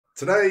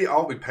Today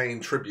I'll be paying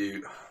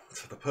tribute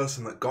to the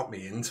person that got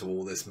me into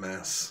all this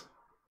mess.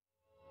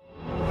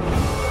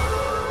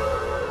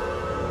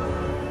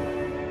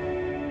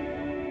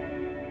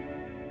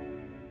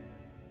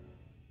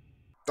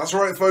 That's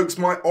right, folks,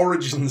 my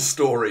origin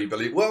story,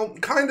 well,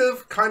 kind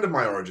of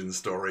my origin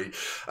story.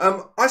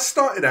 I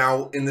started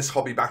out in this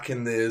hobby back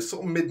in the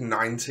sort of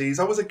mid-90s.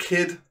 I was a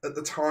kid at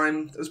the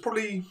time. It was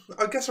probably,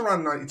 I guess,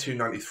 around 92,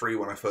 93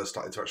 when I first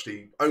started to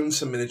actually own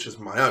some miniatures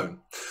of my own.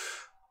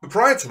 But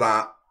prior to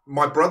that,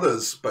 my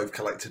brothers both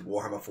collected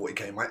Warhammer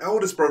 40k. My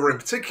eldest brother in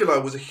particular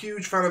was a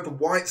huge fan of the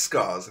White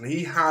Scars, and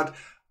he had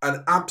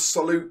an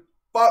absolute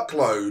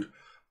fuckload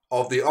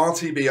of the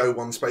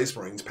RTB-01 Space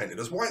Marines painted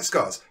as White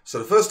Scars. So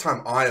the first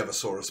time I ever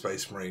saw a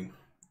Space Marine,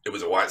 it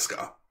was a White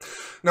Scar.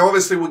 Now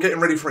obviously we're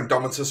getting ready for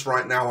Indomitus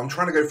right now. I'm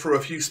trying to go through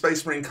a few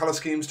Space Marine colour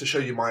schemes to show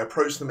you my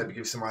approach to them, maybe give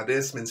you some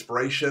ideas, some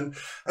inspiration.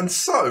 And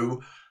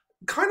so,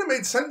 it kind of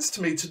made sense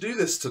to me to do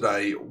this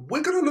today.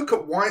 We're going to look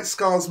at White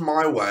Scars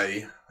my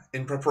way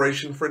in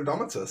preparation for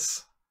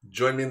Indomitus.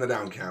 Join me in the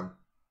down cam.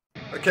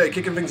 Okay,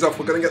 kicking things off,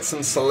 we're going to get some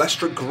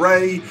Celestra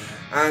Grey,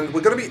 and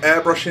we're going to be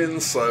airbrushing,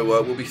 so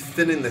we'll be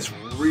thinning this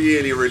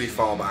really, really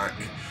far back.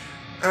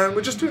 And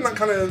we're just doing that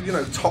kind of, you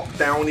know,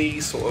 top-downy,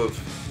 sort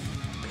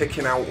of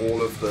picking out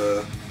all of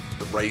the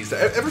raised,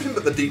 everything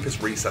but the deepest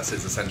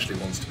recesses essentially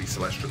wants to be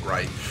Celestra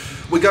Grey.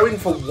 We're going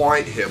for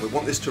white here. We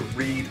want this to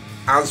read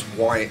as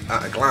white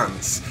at a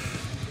glance,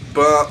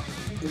 but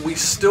we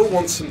still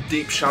want some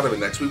deep shadow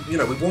index. We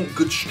want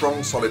good,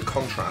 strong, solid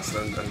contrast,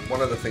 and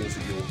one of the things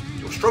that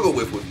you'll struggle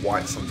with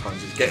white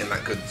sometimes is getting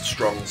that good,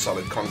 strong,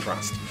 solid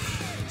contrast.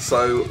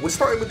 So we're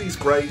starting with these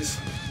greys,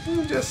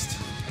 and just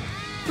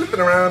flipping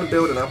around and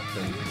building up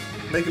and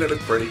making it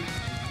look pretty.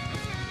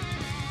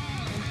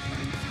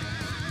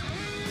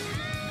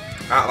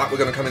 Out of that, we're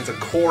going to come into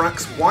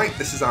Corax White.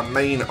 This is our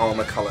main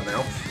armour colour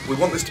now. We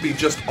want this to be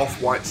just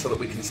off-white so that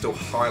we can still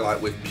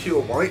highlight with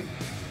pure white.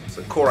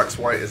 So Corax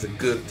White is a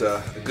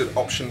good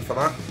option for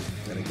that.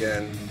 And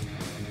again,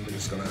 we're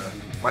just going to...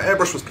 My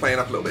airbrush was playing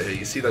up a little bit here.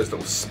 You see those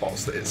little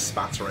spots that it's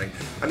spattering.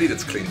 I needed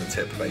to clean the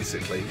tip,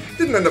 basically.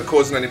 Didn't end up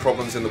causing any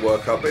problems in the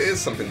workup, but it is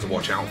something to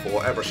watch out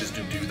for. Airbrushes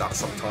do that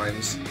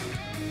sometimes.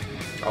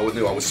 I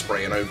knew I was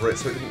spraying over it,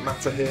 so it didn't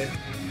matter here.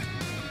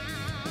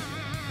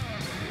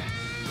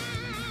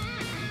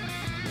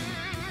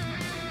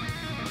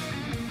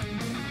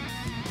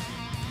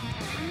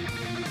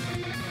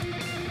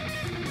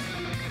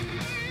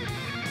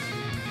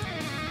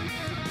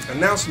 And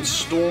now some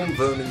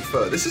Stormvermin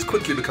Fur. This is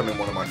quickly becoming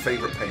one of my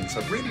favourite paints.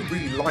 I really,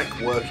 really like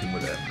working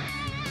with it.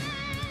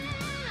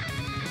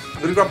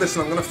 I'm going to grab this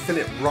and I'm going to thin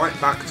it right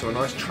back to a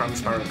nice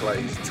transparent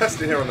glaze.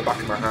 Test it here on the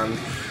back of my hand.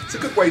 It's a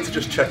good way to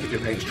just check if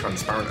your paint's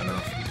transparent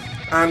enough.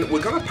 And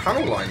we're going to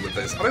panel line with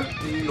this. I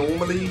don't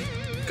normally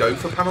go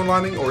for panel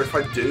lining, or if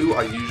I do,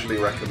 I usually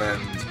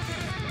recommend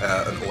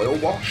an oil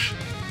wash.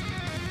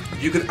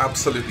 You could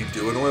absolutely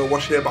do an oil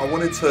wash here, but I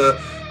wanted to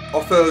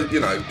offer, you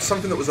know,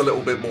 something that was a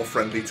little bit more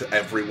friendly to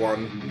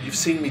everyone. You've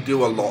seen me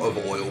do a lot of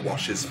oil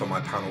washes for my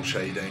panel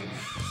shading.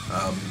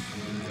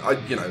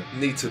 I,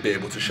 need to be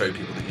able to show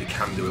people that you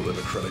can do it with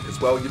acrylic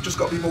as well. You've just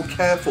got to be more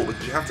careful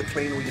because you have to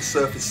clean all your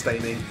surface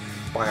staining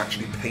by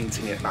actually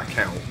painting it back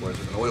out, whereas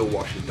with an oil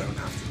wash you don't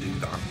have to do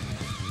that.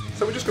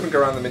 So we're just going to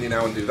go around the mini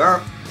now and do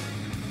that.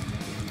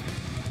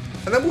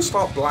 And then we'll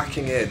start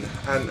blacking in,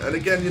 and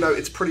again,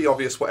 it's pretty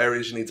obvious what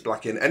areas you need to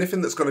black in.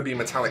 Anything that's going to be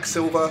metallic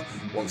silver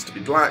wants to be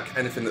black,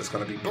 anything that's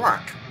going to be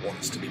black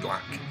wants to be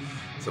black.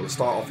 So we'll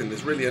start off in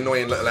this really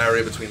annoying little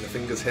area between the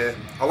fingers here.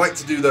 I like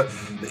to do the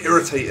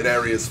irritated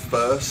areas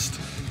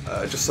first,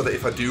 just so that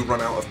if I do run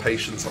out of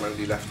patience, I'm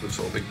only left with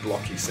sort of big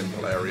blocky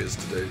simple areas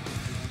to do.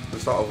 We'll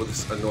start off with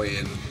this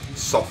annoying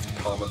soft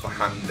palm of the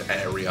hand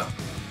area,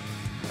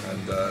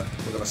 and we're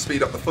going to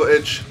speed up the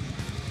footage.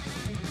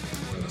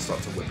 We're going to start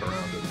to whip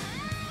around and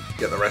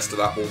get the rest of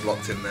that all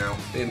blocked in now.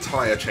 The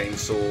entire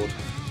chainsword,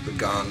 the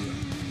gun,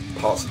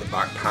 parts of the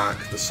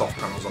backpack, the soft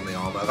panels on the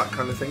armour, that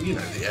kind of thing. You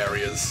know the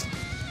areas.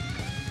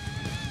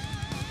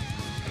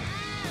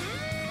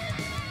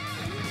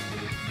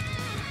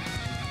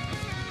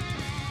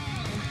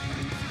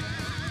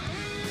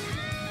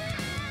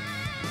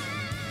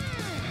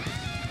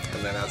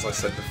 And then, as I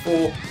said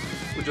before,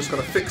 we're just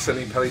going to fix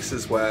any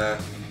places where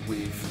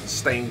we've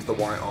stained the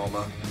white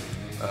armour.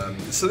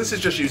 So this is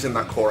just using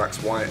that Corax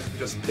White,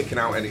 just picking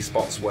out any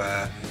spots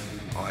where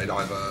I'd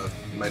either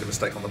made a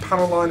mistake on the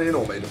panel lining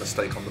or made a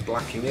mistake on the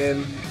blacking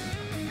in,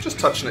 just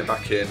touching it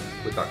back in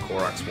with that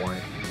Corax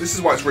White. This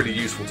is why it's really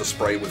useful to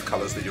spray with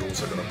colours that you're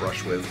also going to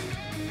brush with.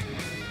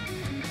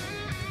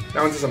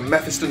 Now into some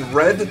Mephiston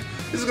Red.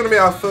 This is going to be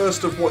our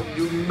first of what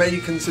you may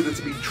consider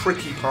to be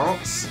tricky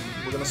parts.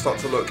 We're going to start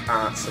to look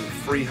at some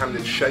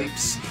free-handed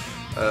shapes.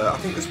 I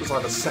think this was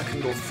either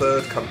second or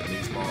third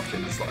company's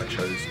markings that I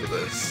chose for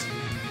this.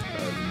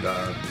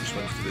 And just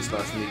went through this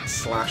nice neat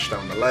slash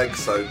down the leg,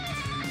 so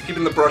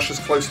keeping the brush as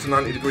close to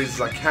 90 degrees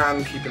as I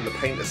can, keeping the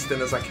paint as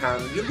thin as I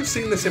can. You'll have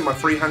seen this in my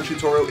freehand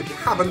tutorial. If you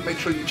haven't, make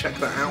sure you check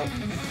that out.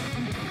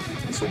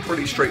 It's all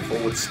pretty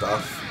straightforward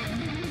stuff.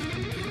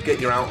 get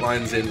your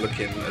outlines in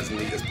looking as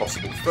neat as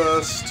possible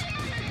first,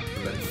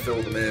 and then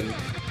fill them in,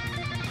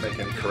 make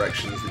any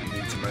corrections that you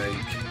need to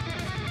make.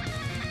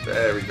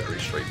 Very, very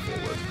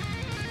straightforward.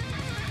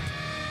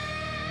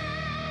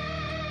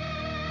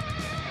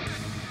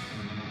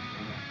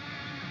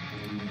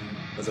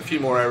 There's a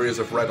few more areas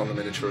of red on the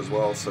miniature as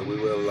well, so we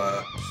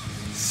will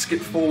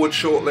skip forward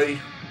shortly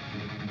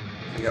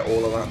and get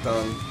all of that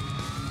done.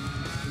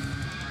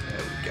 There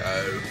we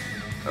go.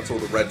 That's all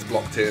the reds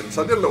blocked in.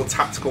 So I did a little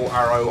tactical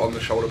arrow on the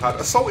shoulder pad.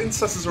 Assault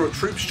intercessors are a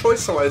troops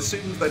choice, so I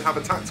assumed they'd have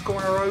a tactical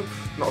arrow,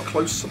 not a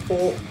close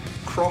support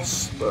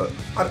cross, but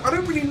I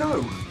don't really know,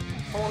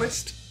 if I'm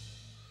honest.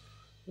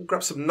 We'll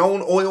grab some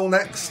Nuln Oil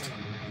next.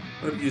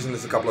 I'm going to be using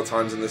this a couple of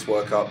times in this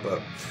workup,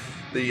 but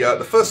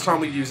the first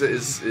time we use it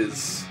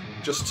is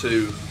just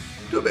to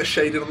do a bit of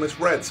shading on this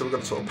red, so we're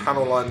going to sort of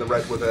panel line the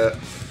red with it.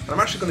 And I'm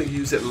actually going to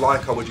use it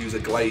like I would use a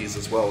glaze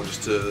as well,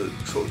 just to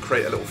sort of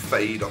create a little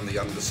fade on the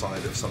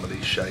underside of some of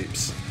these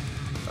shapes.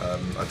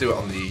 I do it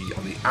on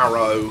the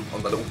arrow,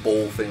 on the little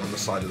ball thing on the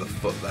side of the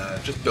foot there,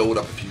 just build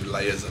up a few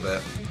layers of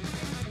it,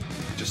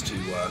 just to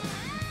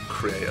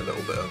create a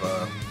little bit of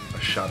a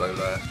shadow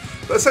there.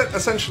 But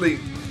essentially,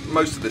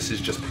 most of this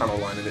is just panel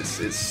lining.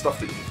 It's stuff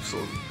that you've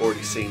sort of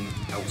already seen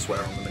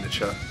elsewhere on the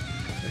miniature.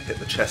 You hit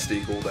the chest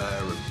eagle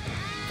there, and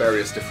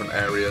various different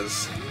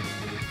areas.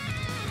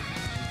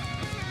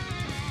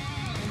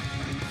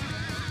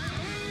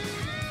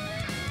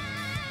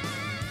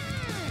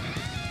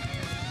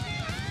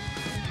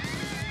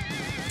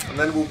 And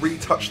then we'll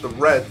retouch the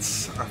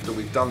reds after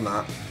we've done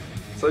that.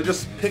 So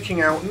just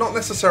picking out, not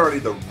necessarily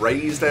the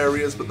raised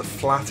areas, but the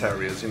flat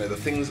areas, you know,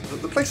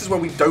 the places where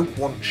we don't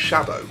want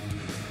shadow.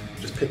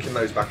 Just picking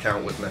those back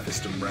out with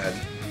Mephiston Red.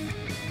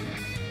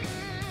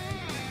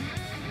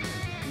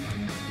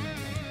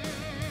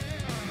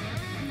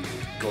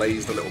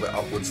 Glazed a little bit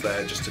upwards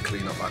there just to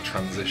clean up that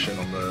transition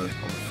on the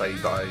fade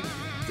that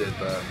I did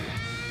there.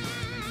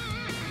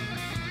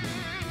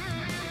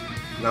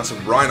 Now some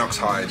Rhinox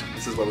Hide.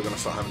 This is where we're going to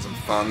start having some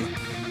fun.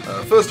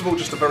 First of all,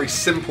 just a very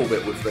simple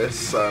bit with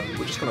this.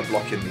 We're just going to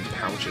block in these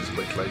pouches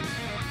quickly.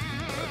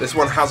 This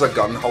one has a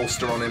gun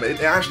holster on it.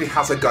 It actually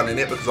has a gun in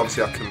it because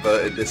obviously I've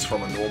converted this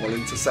from a normal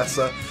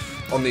intercessor.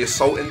 On the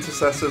assault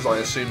intercessors, I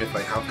assume if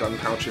they have gun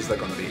pouches, they're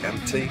going to be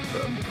empty.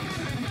 But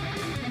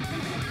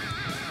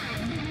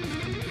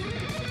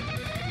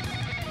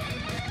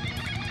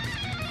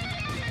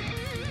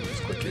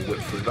just quickly whip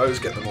through those,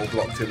 get them all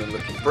blocked in and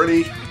looking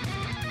pretty.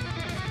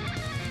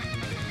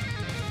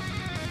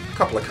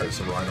 Couple of coats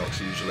of Rhinox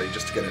usually,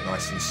 just to get it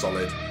nice and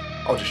solid.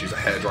 I'll just use a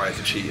hairdryer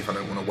to cheat if I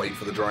don't want to wait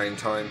for the drying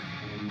time.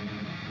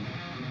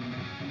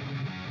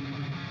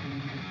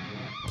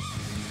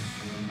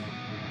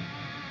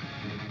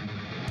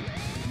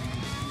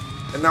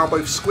 And now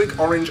both Squig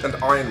Orange and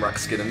Ionrach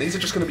Skin, and these are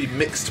just going to be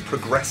mixed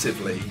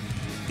progressively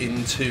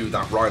into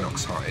that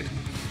Rhinox Hide.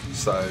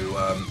 So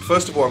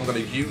first of all, I'm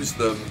going to use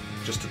them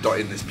just to dot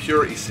in this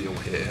purity seal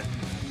here.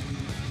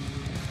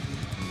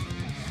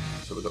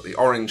 So we've got the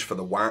orange for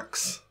the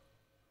wax.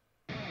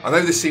 I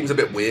know this seems a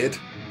bit weird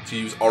to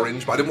use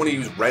orange, but I didn't want to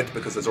use red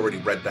because there's already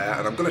red there,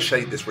 and I'm going to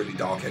shade this really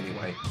dark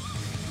anyway.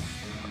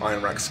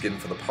 Ionrach Skin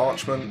for the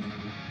parchment.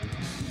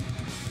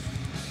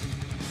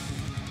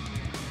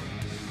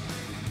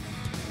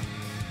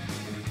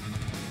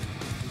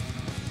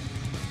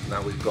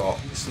 Now we've got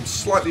some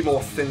slightly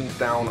more thinned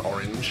down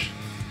orange,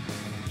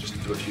 just to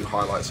do a few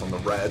highlights on the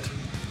red.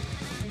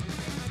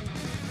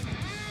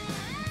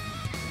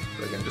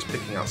 Again, just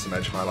picking out some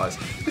edge highlights.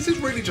 This is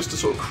really just to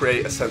sort of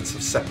create a sense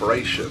of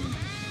separation.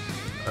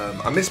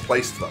 I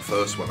misplaced that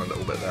first one a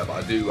little bit there,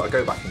 but I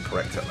go back and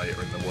correct it later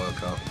in the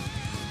workup.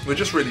 We're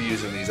just really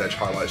using these edge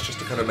highlights just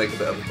to kind of make a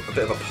bit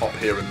of a pop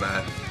here and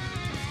there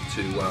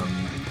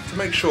to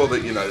make sure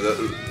that, you know,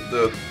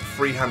 the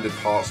free-handed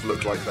parts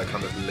look like they're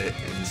kind of lit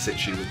in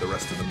situ with the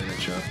rest of the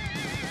miniature.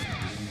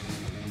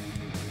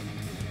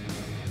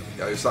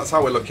 There we go. So that's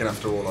how we're looking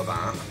after all of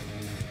that.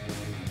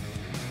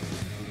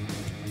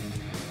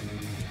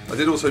 I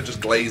did also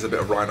just glaze a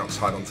bit of Rhinox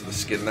Hide onto the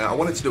skin there. I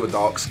wanted to do a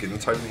dark skin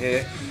tone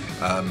here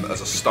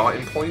as a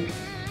starting point,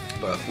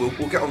 but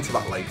we'll get onto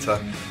that later.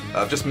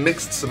 I've just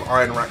mixed some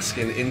Ionrach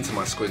Skin into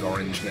my Squig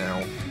Orange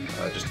now,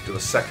 just to do a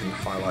second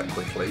highlight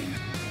quickly.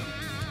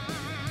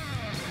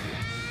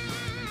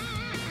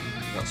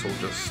 That's all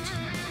just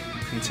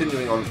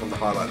continuing on from the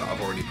highlight that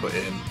I've already put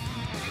in,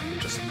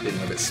 just being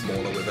a bit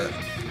smaller with it.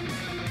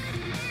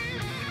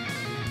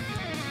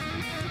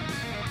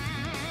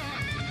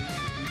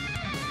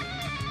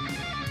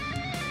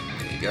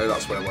 Go,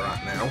 that's where we're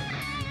at now.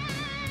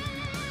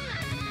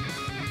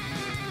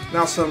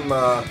 Now some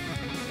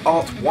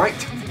Art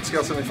White,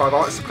 Scale 75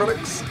 Artist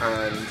Acrylics,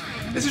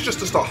 and this is just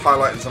to start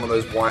highlighting some of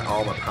those white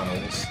armour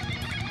panels.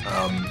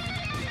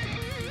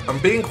 I'm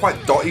being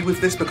quite dotty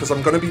with this because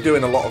I'm going to be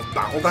doing a lot of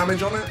battle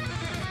damage on it,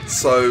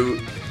 so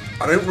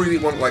I don't really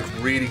want like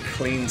really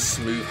clean,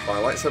 smooth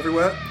highlights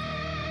everywhere.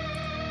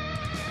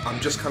 I'm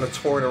just kind of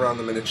touring around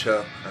the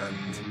miniature and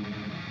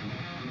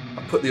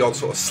put the odd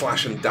sort of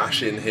slash and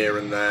dash in here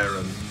and there,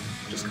 and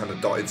Just kind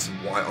of dotted some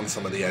white on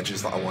some of the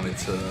edges that I wanted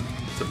to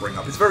bring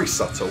up. It's very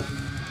subtle.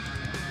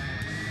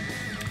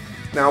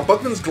 Now,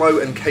 Bugman's Glow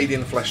and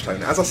Cadian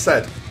Fleshtone, as I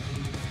said,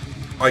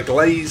 I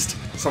glazed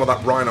some of that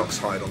Rhinox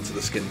Hide onto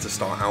the skin to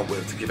start out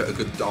with to give it a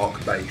good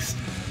dark base.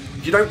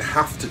 You don't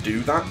have to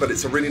do that, but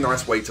it's a really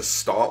nice way to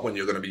start when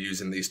you're going to be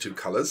using these two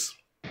colours.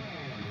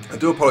 I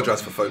do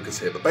apologise for focus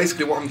here, but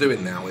basically what I'm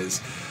doing now is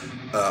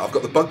I've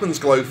got the Bugman's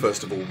Glow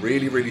first of all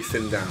really, really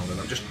thinned down, and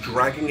I'm just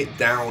dragging it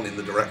down in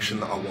the direction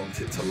that I want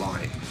it to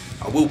lie.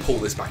 I will pull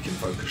this back in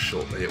focus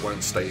shortly, it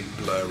won't stay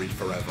blurry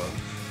forever,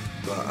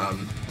 but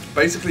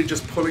basically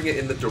just pulling it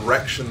in the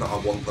direction that I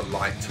want the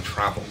light to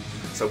travel.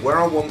 So where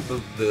I want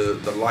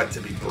the light to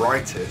be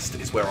brightest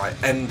is where I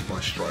end my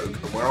stroke,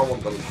 and where I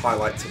want the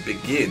highlight to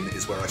begin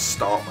is where I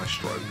start my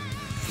stroke.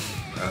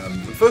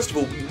 First of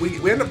all,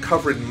 we end up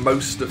covering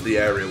most of the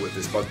area with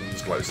this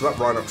Bugman's Glow, so that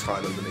Rhinox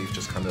Hide underneath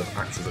just kind of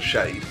acts as a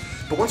shade.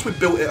 But once we've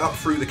built it up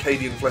through the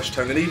Cadian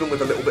Fleshtone, and even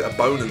with a little bit of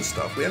bone and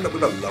stuff, we end up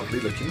with a lovely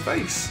looking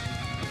face.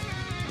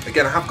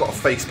 Again, I have got a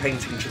face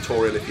painting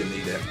tutorial if you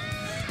need it.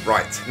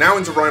 Right, now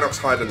into Rhinox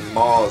Hide and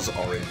Mars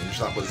Orange.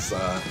 That was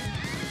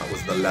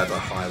the leather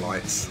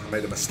highlights. I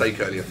made a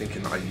mistake earlier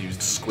thinking that I used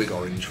Squig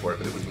Orange for it,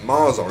 but it was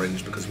Mars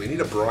Orange because we need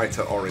a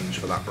brighter orange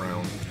for that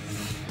brown.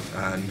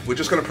 And we're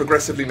just going to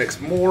progressively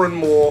mix more and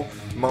more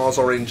Mars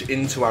Orange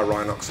into our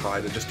Rhinox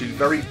Hide and just do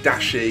very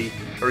dashy,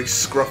 very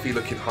scruffy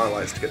looking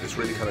highlights to get this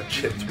really kind of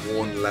chipped,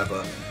 worn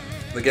leather.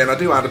 And again, I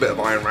do add a bit of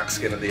Ionrach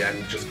Skin at the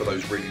end just for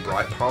those really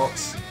bright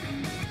parts.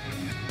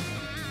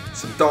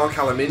 Some dark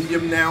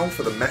aluminium now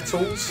for the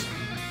metals.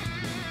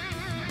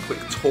 Quick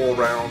tour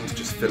round,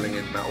 just filling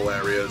in metal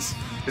areas.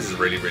 This is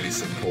really, really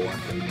simple. I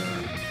can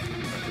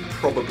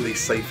probably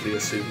safely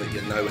assume that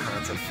you know how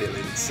to fill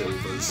in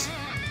silvers.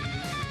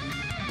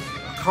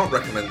 I can't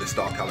recommend this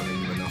dark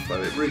aluminium enough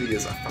though. It really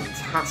is a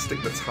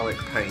fantastic metallic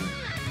paint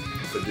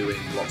for doing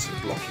lots of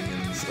blocking in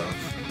and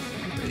stuff.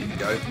 There you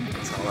go.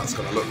 That's how that's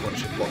going to look once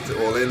you've blocked it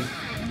all in.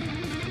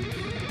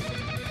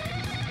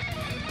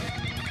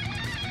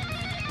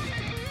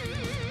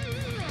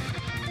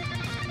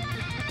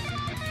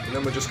 And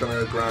then we're just going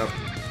to grab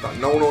that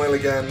Nuln Oil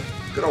again,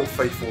 good old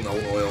faithful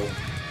Nuln Oil,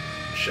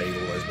 and shade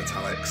all those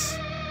metallics.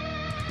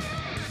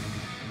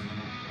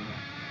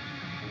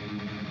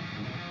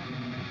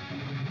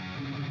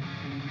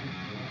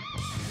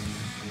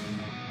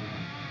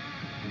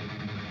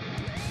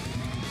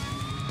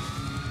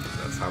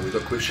 That's how we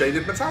look with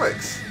shaded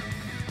metallics.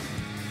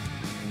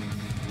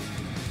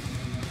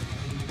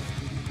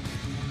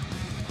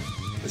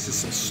 This is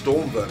some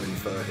Stormvermin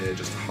Fur here,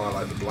 just to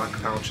highlight the black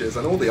pouches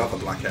and all the other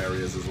black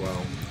areas as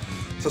well.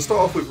 So I start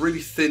off with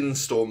really thin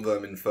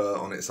Stormvermin Fur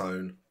on its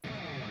own.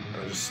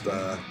 And I just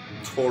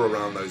tour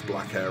around those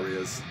black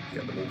areas,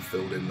 get them all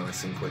filled in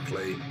nice and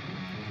quickly.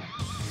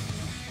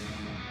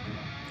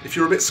 If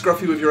you're a bit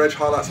scruffy with your edge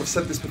highlights, I've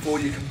said this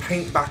before, you can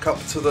paint back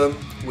up to them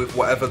with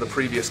whatever the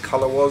previous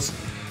colour was.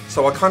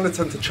 So I kind of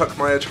tend to chuck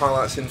my edge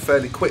highlights in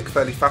fairly quick,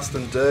 fairly fast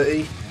and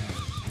dirty.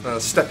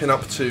 Stepping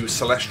up to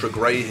Celestra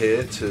Grey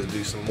here to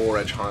do some more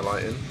edge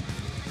highlighting.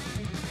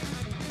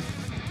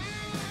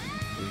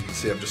 You can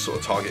see I'm just sort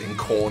of targeting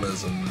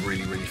corners and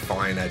really, really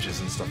fine edges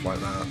and stuff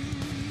like that.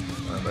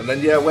 And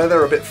then yeah, where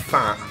they're a bit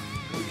fat,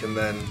 we can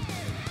then...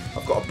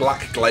 I've got a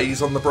black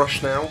glaze on the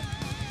brush now.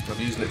 I'm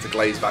using it to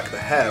glaze back the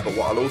hair, but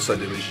what I'll also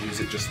do is use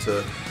it just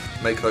to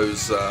make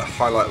those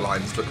highlight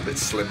lines look a bit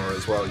slimmer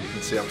as well. You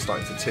can see I'm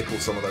starting to tickle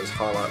some of those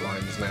highlight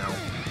lines now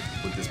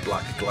with this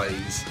black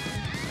glaze.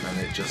 And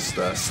it just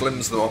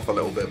slims them off a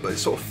little bit, but it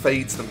sort of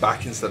fades them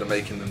back instead of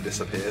making them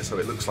disappear, so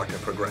it looks like a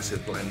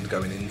progressive blend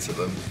going into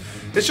them.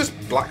 It's just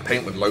black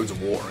paint with loads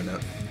of water in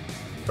it.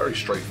 Very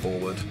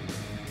straightforward.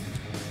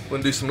 We're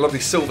going to do some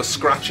lovely silver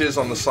scratches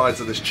on the sides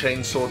of this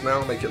chainsword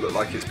now, make it look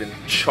like it's been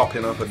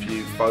chopping up a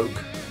few folk.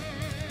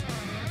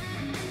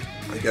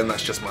 Again,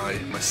 that's just my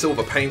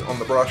silver paint on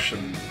the brush,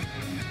 and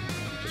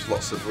just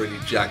lots of really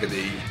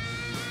jaggedy,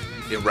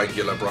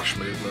 irregular brush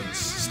movements,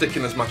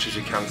 sticking as much as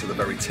you can to the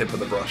very tip of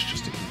the brush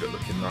just to keep it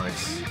looking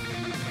nice.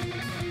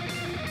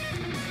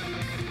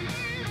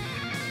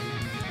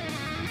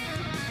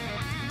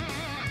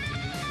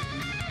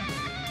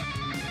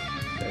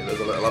 Okay,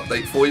 there's a little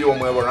update for you on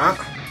where we're at.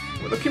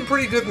 We're looking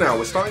pretty good now.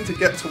 We're starting to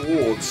get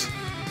towards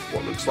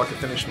what looks like a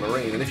finished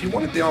marine, and if you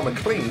wanted the armour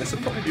clean, this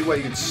would probably be where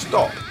you'd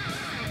stop.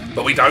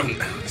 But we don't!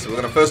 So we're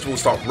going to first of all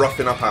start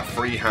roughing up our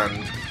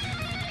freehand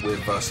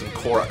with some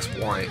Corax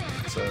White.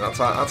 So that's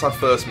our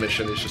first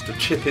mission, is just to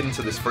chip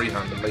into this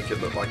freehand and make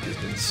it look like it's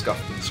been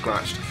scuffed and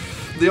scratched.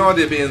 The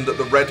idea being that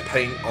the red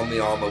paint on the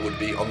armour would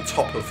be on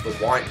top of the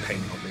white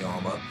paint on the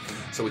armour,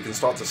 so we can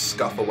start to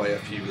scuff away a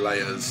few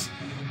layers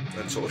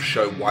and sort of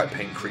show white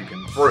paint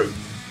creeping through.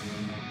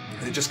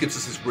 And it just gives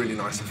us this really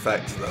nice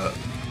effect that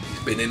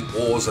he's been in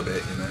ores a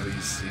bit, you know,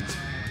 he's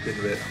been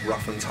a bit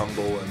rough and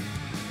tumble, and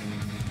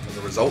as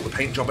a result the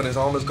paint job in his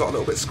armour's got a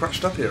little bit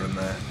scratched up here and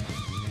there.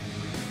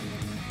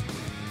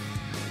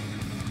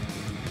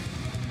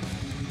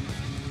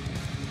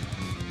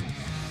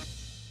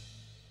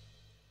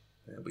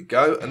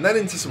 go. And then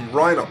into some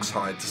Rhinox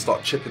Hide to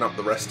start chipping up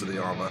the rest of the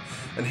armour.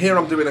 And here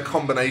I'm doing a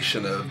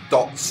combination of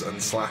dots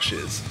and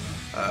slashes.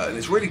 And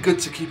it's really good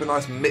to keep a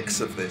nice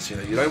mix of this. You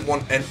know, you don't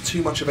want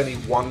too much of any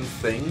one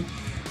thing,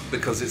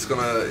 because it's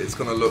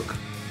gonna look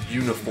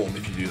uniform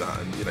if you do that.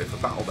 And you know,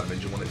 for battle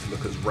damage, you want it to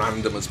look as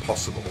random as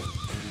possible.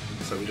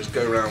 So we just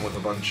go around with a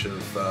bunch of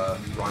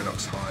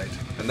Rhinox Hide,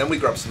 and then we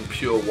grab some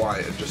pure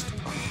white and just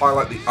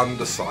highlight the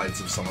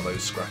undersides of some of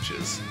those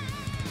scratches.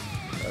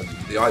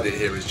 The idea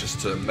here is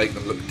just to make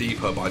them look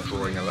deeper by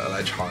drawing a little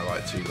edge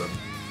highlight to them.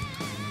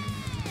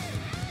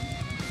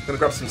 I'm going to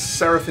grab some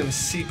Seraphim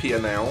Sepia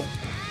now,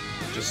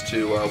 just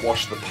to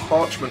wash the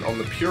parchment on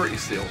the purity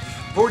seal.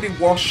 I've already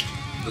washed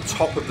the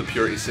top of the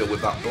purity seal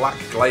with that black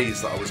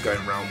glaze that I was going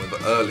around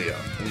with earlier,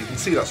 and you can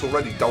see that's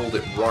already dulled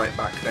it right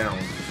back down.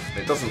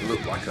 It doesn't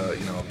look like a,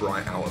 you know, a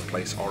bright out of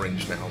place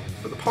orange now,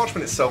 but the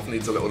parchment itself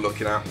needs a little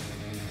looking at.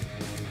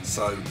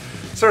 So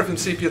Seraphim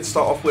Sepia to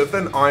start off with,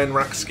 then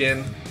Ionrach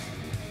Skin.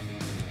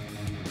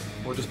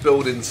 We'll just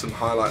build in some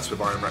highlights with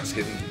Ionrach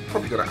Skin.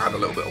 Probably going to add a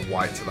little bit of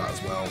white to that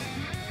as well.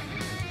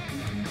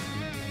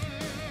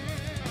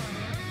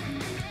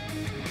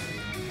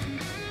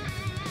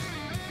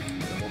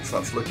 And once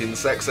that's looking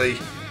sexy,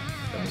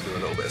 then we'll do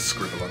a little bit of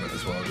scribble on it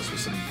as well, just with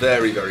some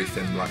very, very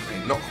thin black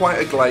paint. Not quite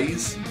a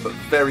glaze, but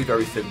very,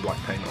 very thin black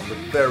paint on the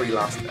very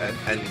last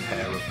end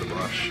hair of the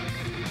brush.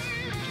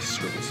 Just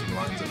scribble some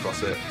lines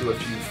across it. Do a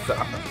few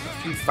fat, and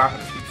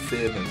a few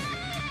thin,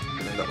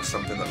 and end up with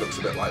something that looks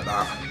a bit like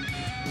that.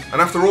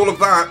 And after all of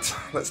that,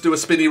 let's do a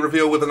spinny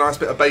reveal with a nice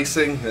bit of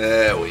basing.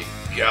 There we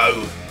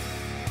go.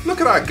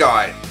 Look at that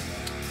guy.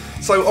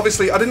 So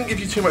obviously I didn't give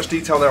you too much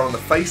detail there on the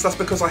face. That's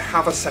because I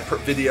have a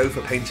separate video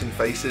for painting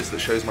faces that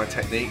shows my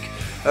technique.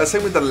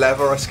 Same with the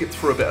leather. I skipped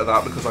through a bit of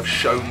that because I've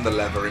shown the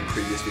leather in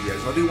previous videos.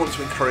 And I do want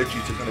to encourage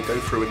you to kind of go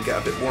through and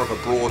get a bit more of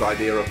a broad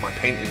idea of my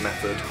painting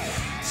method.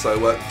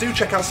 So do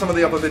check out some of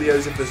the other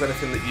videos if there's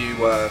anything that you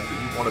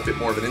want a bit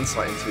more of an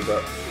insight into.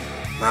 But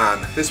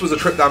man, this was a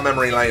trip down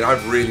memory lane.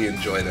 I've really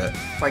enjoyed it.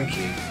 Thank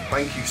you.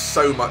 Thank you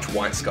so much,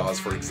 White Scars,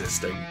 for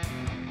existing.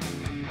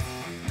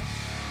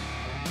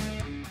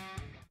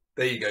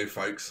 There you go,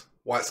 folks.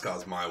 White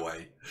Scars my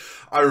way.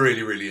 I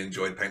really, really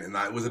enjoyed painting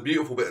that. It was a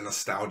beautiful bit of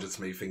nostalgia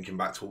to me, thinking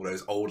back to all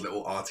those old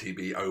little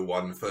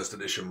RTB01 first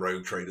edition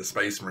Rogue Trader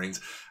Space Marines.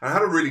 And I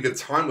had a really good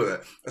time with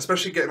it,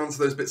 especially getting onto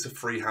those bits of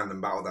freehand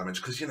and battle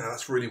damage, because, you know,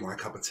 that's really my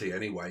cup of tea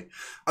anyway.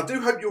 I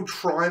do hope you'll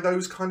try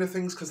those kind of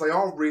things, because they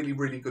are really,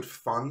 really good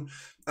fun.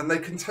 And they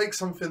can take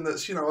something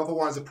that's, you know,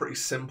 otherwise a pretty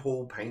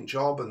simple paint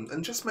job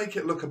and just make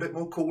it look a bit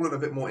more cool and a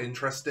bit more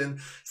interesting.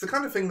 It's the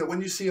kind of thing that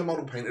when you see a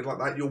model painted like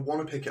that, you'll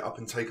want to pick it up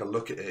and take a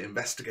look at it,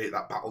 investigate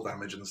that battle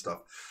damage and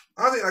stuff.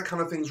 I think that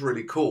kind of thing's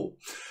really cool.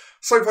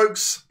 So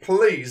folks,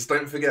 please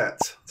don't forget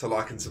to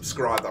like and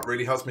subscribe. That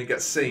really helps me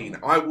get seen.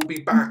 I will be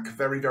back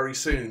very, very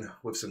soon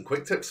with some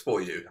quick tips for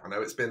you. I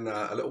know it's been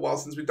a little while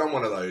since we've done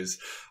one of those.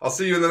 I'll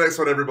see you in the next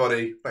one,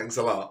 everybody. Thanks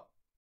a lot.